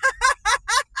jokes.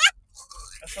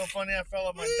 That's so funny. I fell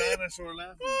off my dinosaur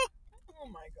laughing. Oh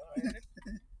my god.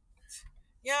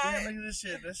 Yeah, Yeah. look at this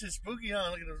shit. This is spooky, huh?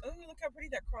 Look at this. Oh, look how pretty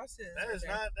that cross is. That right is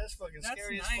there. not. That's fucking That's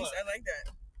scary nice. as fuck. I like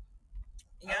that.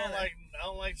 I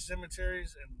don't like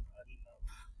cemeteries, and I don't know.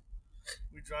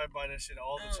 We drive by that shit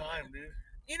all the time, dude.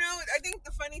 You know, I think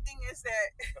the funny thing is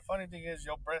that. The funny thing is,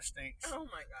 your breath stinks. Oh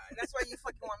my god, that's why you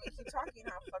fucking want me to keep talking,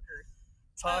 huh, fucker?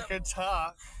 Talk and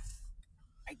talk.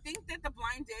 I think that the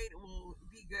blind date will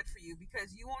be good for you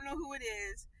because you won't know who it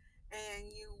is, and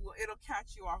it'll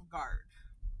catch you off guard.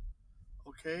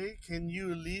 Okay, can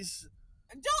you at least?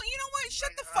 Don't you know what?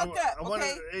 Shut the fuck up,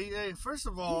 okay? Hey, first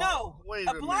of all, no. Wait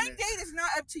a blind minute. date is not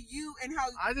up to you and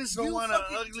how. I just don't want an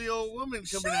ugly old woman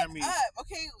coming at me. Shut up,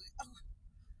 okay?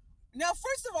 Now,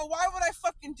 first of all, why would I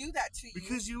fucking do that to you?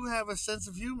 Because you have a sense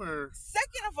of humor.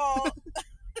 Second of all,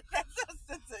 that's a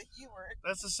sense of humor.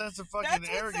 That's a sense of fucking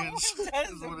arrogance.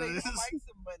 That's what it is. Like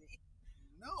somebody.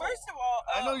 No. First of all,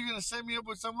 I know you're gonna set me up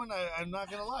with someone I'm not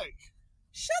gonna like.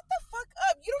 Shut the fuck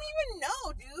up! You don't even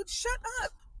know, dude. Shut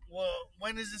up. Well,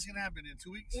 when is this gonna happen? In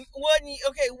 2 weeks?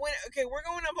 Okay, we're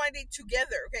going on a blind date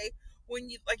together. Okay, when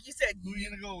you, like you said, who are you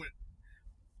gonna go with?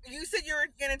 You said you were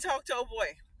gonna talk to a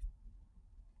boy.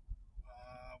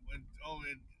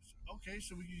 Okay,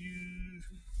 so we can use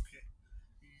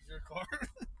your car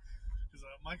because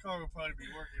my car will probably be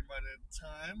working by that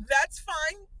time. That's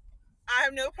fine. I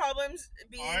have no problems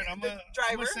being All right, the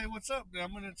driver. I'm gonna say what's up.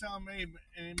 I'm gonna tell him, hey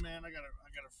man, I got a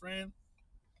friend.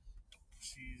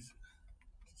 She's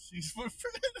my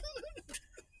friend.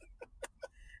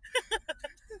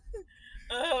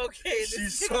 Okay.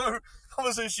 I'm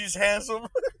gonna say she's handsome.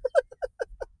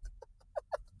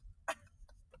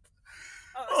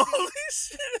 Holy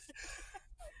shit!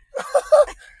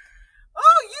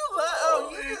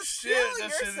 You just kill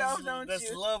yourself, don't you?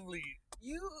 That's lovely.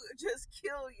 You just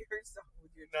kill yourself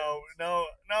with your No.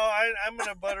 I'm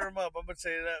gonna butter him up. I'm gonna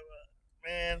say that,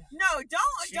 man. No,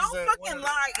 don't fucking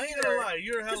lie either. I ain't gonna lie.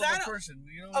 You're a hell of a person.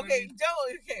 You know what I mean?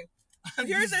 Okay. I'm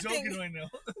Here's just the thing. joking right now.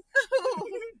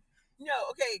 No,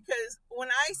 okay, because when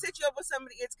I set you up with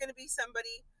somebody, it's gonna be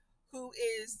somebody who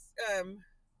is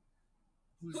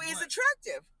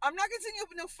attractive. I'm not gonna set you up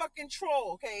with no fucking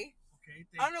troll, okay? Okay.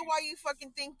 I don't know why you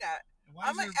fucking think that.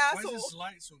 I'm an asshole. Why is this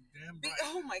light so damn bright?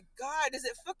 Oh my god, does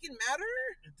it fucking matter?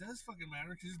 It does fucking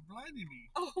matter because it's blinding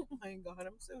me. Oh my god,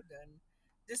 I'm so done.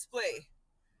 Display.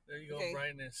 There you go, okay.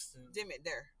 Brightness. Dim it,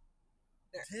 there.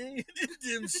 Dang, you did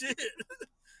dim shit.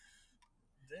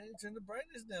 Dang, turn the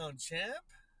brightness down, champ.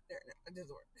 There, no, it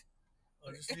doesn't work.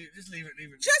 Oh, just leave it.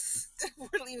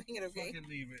 We're leaving it, okay? Fucking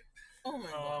leave it. Oh my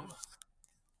god.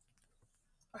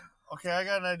 Okay, I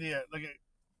got an idea.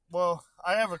 Well,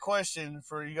 I have a question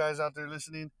for you guys out there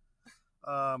listening.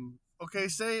 Okay,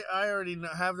 say I already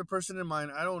have the person in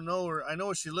mind. I don't know her. I know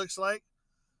what she looks like,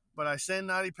 but I send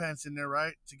Naughty Pants in there,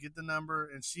 right, to get the number,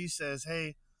 and she says,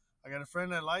 "Hey, I got a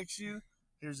friend that likes you.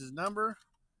 Here's his number.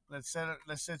 Let's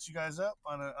set you guys up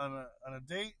on a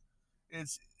date."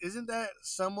 Isn't that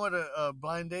somewhat a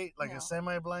blind date, like a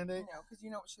semi-blind date? No, because you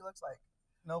know what she looks like.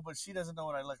 No, but she doesn't know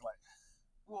what I look like.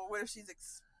 Well, what if she's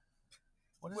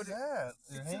What is that?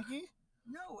 Your hanky?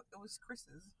 No, it was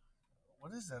Chris's.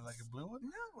 What is that? Like a blue one?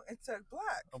 No, it's a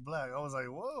black. A black. I was like,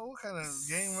 whoa, what kind of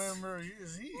gang member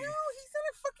is he? No, he's not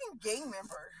a fucking gang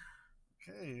member.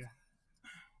 Okay.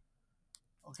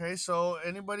 Okay, so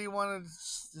anybody want to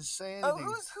say anything? Oh,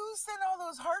 who sent all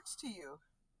those hearts to you?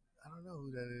 I don't know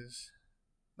who that is.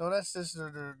 No, that's just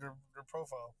their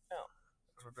profile. Oh.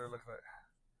 That's what they look like.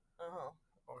 Uh-huh.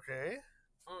 Okay.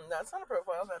 That's not a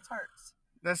profile, that's hearts.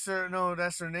 That's their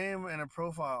name and a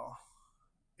profile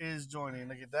is joining.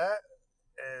 Look at that.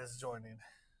 Is joining.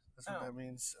 That's what that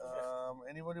means. Okay.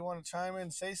 Anybody want to chime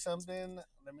in, say something?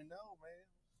 Let me know, man.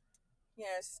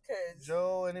 Yes, cause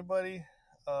Joe, anybody?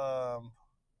 Transsapien.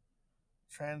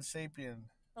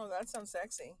 Oh, that sounds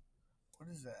sexy. What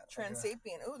is that?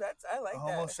 Transsapien. Oh, I like that.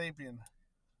 Homo sapien.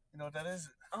 You know what that is?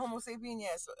 A Homo sapien,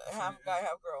 yes. Half guy,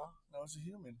 half girl. No, it's a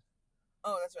human.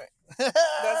 Oh, that's right. That's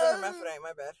a hermaphrodite.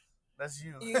 My bad. That's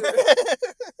you.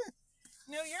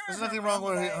 No, you're. There's nothing wrong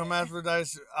with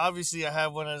hermaphrodites. Obviously, I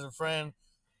have one as a friend.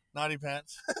 Naughty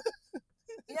Pants.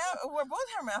 Yeah, we're both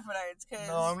hermaphrodites.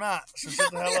 No, I'm not. So shut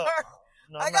the hell up.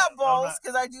 No, I got balls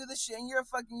because I do the shit, and you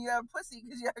have pussy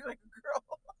because you act like a girl.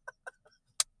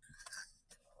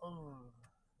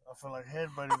 I feel like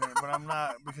headbutting her, but I'm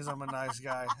not because I'm a nice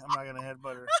guy. I'm not gonna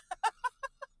headbutt her.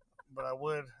 But I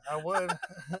would. I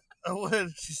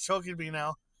would. She's choking me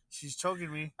now. She's choking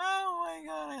me. Oh my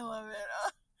god, I love it.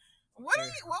 What would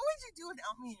you do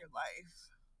without me in your life?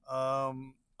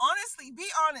 Honestly,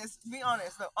 be honest.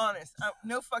 No, honest.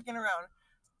 No fucking around.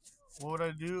 What would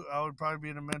I do? I would probably be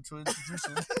in a mental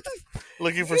institution,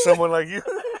 looking for someone like you.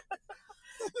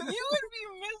 You would be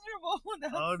miserable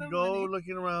without I would go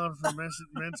looking around for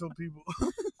mental people.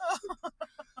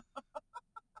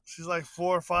 She's like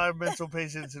 4 or 5 mental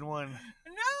patients in one.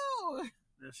 No.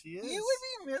 Yeah. Yes, she is. You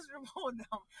would be miserable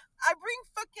without. I bring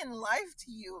fucking life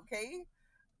to you, okay?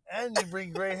 And you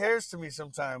bring gray hairs to me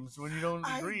sometimes when you don't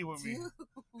agree with me.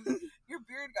 Your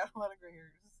beard got a lot of gray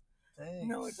hairs. Thanks.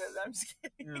 No, it does. I'm just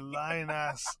kidding. You're lying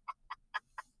ass.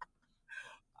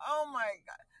 Oh my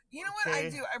god! You know what I Okay.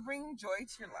 do? I bring joy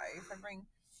to your life. I bring.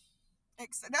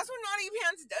 That's what Naughty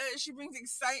Pants does. She brings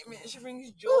excitement. She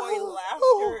brings joy,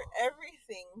 laughter,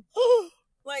 everything.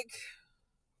 Like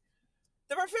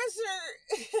the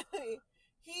professor,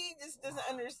 he just doesn't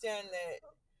understand that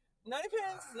Naughty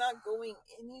Pants is not going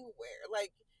anywhere.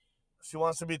 Like, She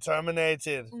wants to be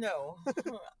terminated. no,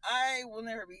 I will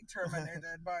never be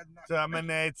terminated by Naughty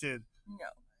Terminated.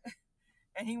 No.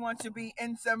 And he wants to be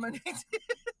inseminated.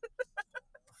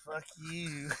 Fuck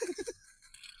you.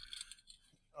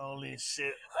 Holy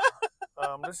shit.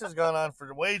 This has gone on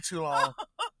for way too long.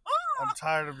 I'm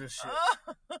tired of this shit.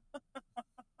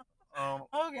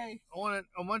 Okay.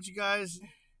 I want you guys,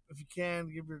 if you can,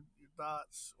 give your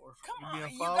thoughts or Come give me on.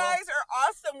 a You follow. guys are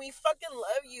awesome. We fucking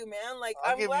love you, man. Like,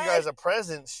 I'll I'm give glad. you guys a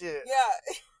present. Shit.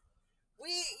 Yeah. We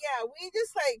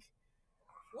just like,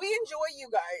 we enjoy you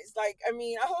guys. Like, I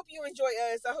mean, I hope you enjoy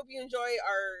us. I hope you enjoy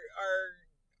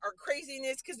our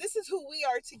craziness, because this is who we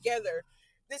are together.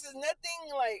 This is nothing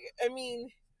like, I mean,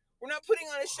 we're not putting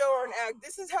on a show or an act.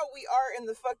 This is how we are in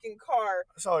the fucking car.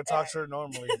 That's how I talk to her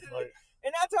normally. Like,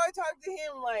 And that's how I talk to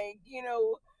him. Like, you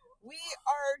know, we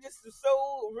are just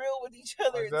so real with each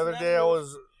other. like the other day I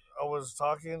was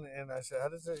talking and I said, "How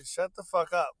to say shut the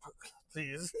fuck up,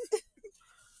 please."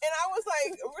 And I was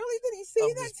like, really? Did he say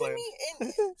I'm that just to playing. me? And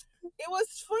it was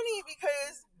funny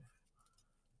because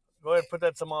Go ahead, put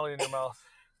that tamale in your mouth.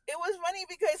 it was funny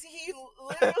because he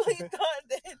literally thought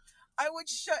that I would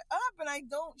shut up, and I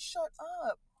don't shut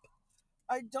up.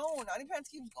 I don't. Naughty Pants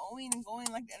keeps going and going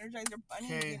like the Energizer Bunny,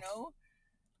 Okay. you know?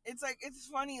 It's like, it's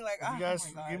funny. Like, If you guys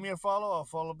oh my God. give me a follow, I'll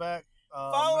follow back.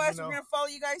 Follow let me us. know. We're going to follow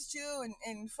you guys too.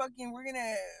 And fucking, we're going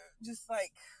to just like,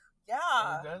 Are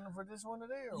yeah. we done for this one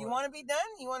today? Or You what? want to be done?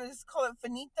 You want to just call it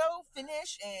finito,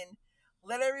 finish, and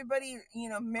let everybody, you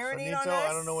know, marinate on Finito, us?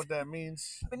 I don't know what that means.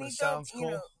 Finito, But it sounds cool. you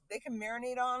know, they can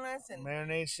marinate on us and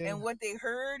Marination. what they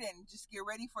heard, and just get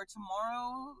ready for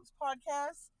tomorrow's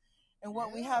podcast and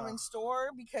what we have in store,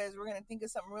 because we're gonna think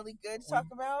of something really good to talk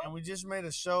about. And we just made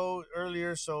a show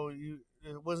earlier, so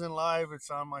it wasn't live. It's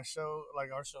on my show,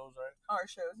 like our shows, right? Our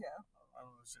shows, yeah. I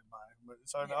don't know if it's mine, but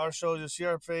it's on our show. You'll see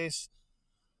our face.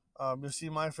 You'll see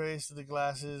my face with the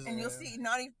glasses, And you'll see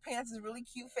Naughty Pants' really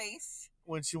cute face.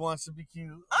 when she wants to be cute.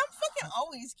 I'm fucking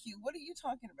always cute. What are you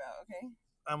talking about? Okay.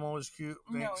 I'm always cute.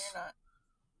 No, Thanks. you're not.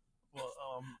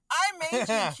 Well, I made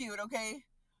you cute. Okay.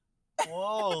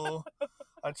 whoa!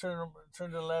 I turned to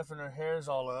the left and her hair's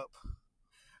all up.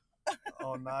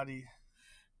 Oh, naughty!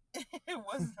 It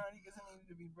wasn't naughty because it needed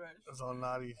to be brushed. It's all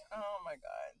naughty. Oh my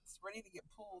God! It's ready to get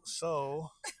pulled. So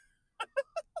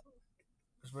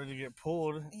it's ready to get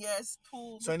pulled. Yes,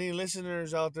 pulled. So any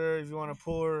listeners out there, if you want to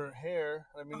pull her hair,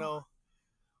 let me know.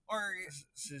 Or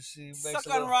She makes suck a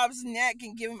on little... Rob's neck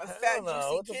and give him a fat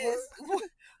no, juicy kiss.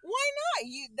 Why not?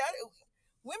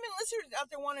 Women listeners out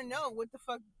there want to know what the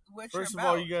fuck what First you're of about.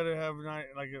 all, you gotta have a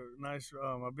nice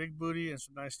a big booty and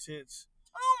some nice tits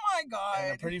Oh my God!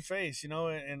 and a pretty face, you know.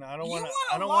 And I don't You want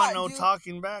want a I don't lot, want no dude.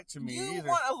 talking back to me You either.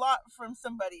 want a lot from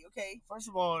somebody, okay? First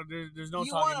of all, there's no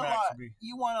You talking want a back lot. to me.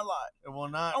 You want a lot. It will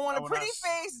not. I want a will pretty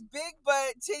not, face, big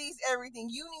butt, titties, everything.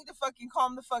 You need to fucking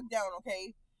calm the fuck down,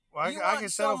 okay? Well, You I want can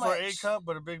so settle for much. A cup,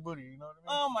 but a big booty. You know what I mean?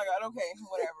 Oh my God! Okay,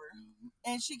 whatever.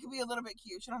 And she could be a little bit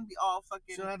cute. She don't have to be all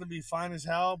fucking. She don't have to be fine as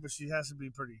hell, but she has to be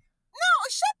pretty. No,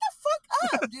 shut the fuck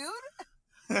up,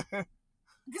 dude.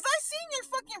 Because I seen your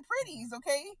fucking pretties,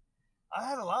 okay? I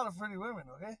had a lot of pretty women.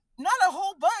 Okay. Not a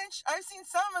whole bunch. I've seen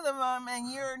some of them,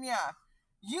 and you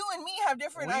and me have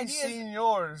different We've ideas. seen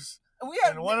yours, We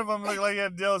have. and one of them looked like he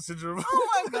had Down syndrome. Oh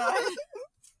my God!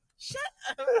 Shut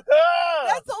up.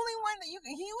 That's the only one that you.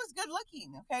 He was good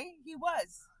looking, okay? He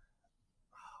was.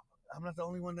 I'm not the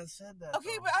only one that said that.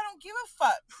 Okay, though. but I don't give a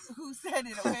fuck who said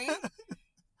it, okay?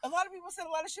 A lot of people said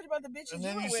a lot of shit about the bitches And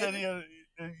then you you were said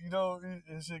with. you know,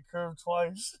 his shit curved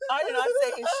twice. I did not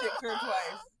say his shit curved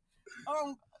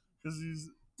twice. Because he's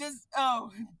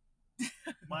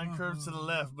mine curves to the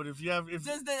left. But if is that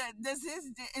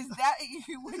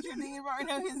what you're thinking about right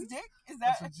now? His dick? Is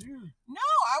that? that's what you. No,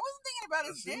 I wasn't thinking about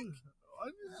his That's dick. you.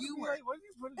 You were. Why do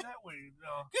you put it that way?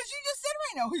 No. Because you just said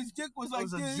right now his dick was It like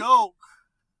was a this. joke.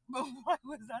 But why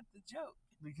was that the joke?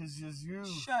 Because it's you.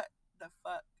 Shut the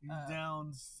fuck You up.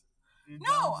 downs. You No.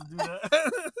 downs to do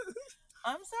that.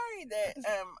 I'm sorry that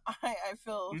I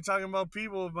feel. You're talking about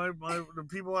people. The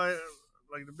people I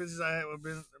like, the bitches I had with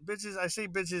bitches. I say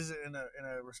bitches in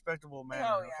a respectable manner.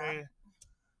 Oh, yeah. Okay.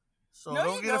 So No,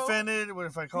 don't you get don't. offended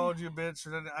if I called you a bitch.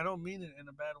 Or I don't mean it in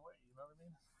a bad way. You know what I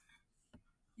mean?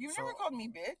 You've So- never called me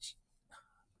bitch.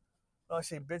 No, I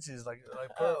say bitches like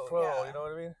Oh, plural. yeah. You know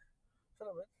what I mean? Shut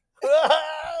up,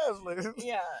 bitch.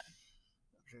 Yeah.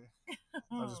 Okay.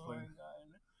 I'll just Oh play. my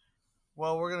god.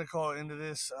 Well, we're gonna call into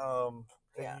this. Thank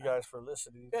Yeah. you guys for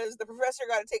listening. Because the professor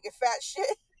got to take a fat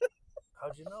shit.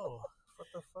 How'd you know? What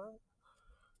the fuck?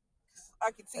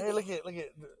 I could see. Hey, look at.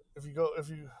 If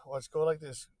you watch, go like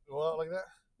this, go out like that.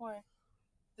 Why?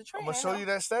 The train. I'm gonna I show know. you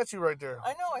that statue right there.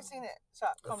 I know. I seen it.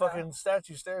 Stop. The Calm fucking down.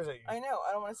 statue stares at you. I know.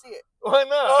 I don't want to see it. Why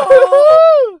not?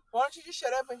 Oh! Why don't you just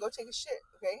shut up and go take a shit?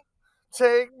 Okay.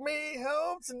 Take me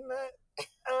home tonight.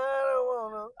 I don't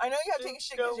wanna. I know you have to take a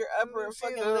shit because your upper See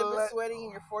fucking the lip light. is sweaty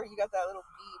and your forehead, you got that little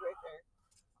bead right there.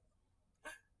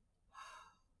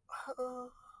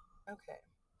 Okay.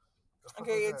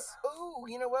 Okay, it's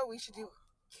you know what? We should do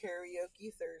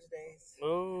karaoke Thursdays.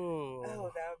 Ooh.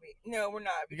 Oh, that would be no, we're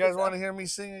not. You guys want to hear me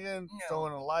sing again? No. Throw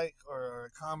in a like or a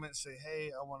comment. Say,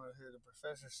 hey, I want to hear the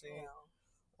professor sing. No.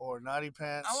 Or Naughty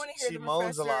Pants. I want to hear She the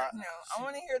moans professor. a lot. No, I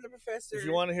want to hear the professor. If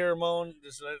you want to hear her moan,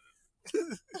 just let.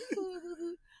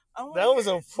 That That was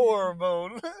a poor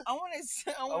moan. I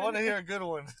want to hear a good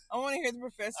one. I want to hear the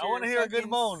professor. I want to hear a good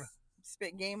moan.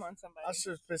 Spit game on somebody. I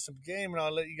should spit some game and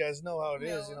I'll let you guys know how it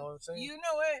is. You know what I'm saying? You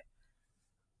know what?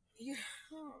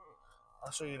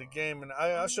 I'll show you the game and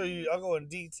I'll show you. I'll go in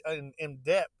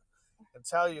depth and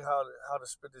tell you how to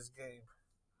spit this game.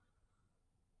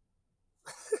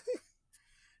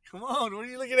 Come on, what are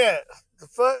you looking at? The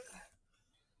fuck?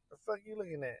 The fuck you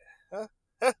looking at?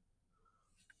 Huh?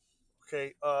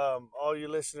 Okay, all you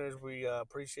listeners, we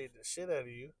appreciate the shit out of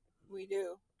you. We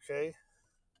do. Okay.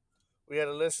 We had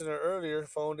a listener earlier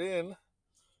phoned in,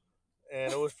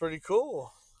 and it was pretty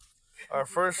cool. Our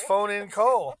first phone-in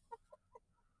call.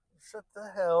 Shut the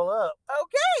hell up.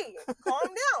 Okay, calm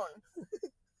down.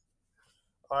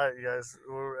 All right, you guys,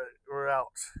 we're out.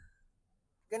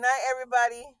 Good night,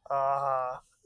 everybody.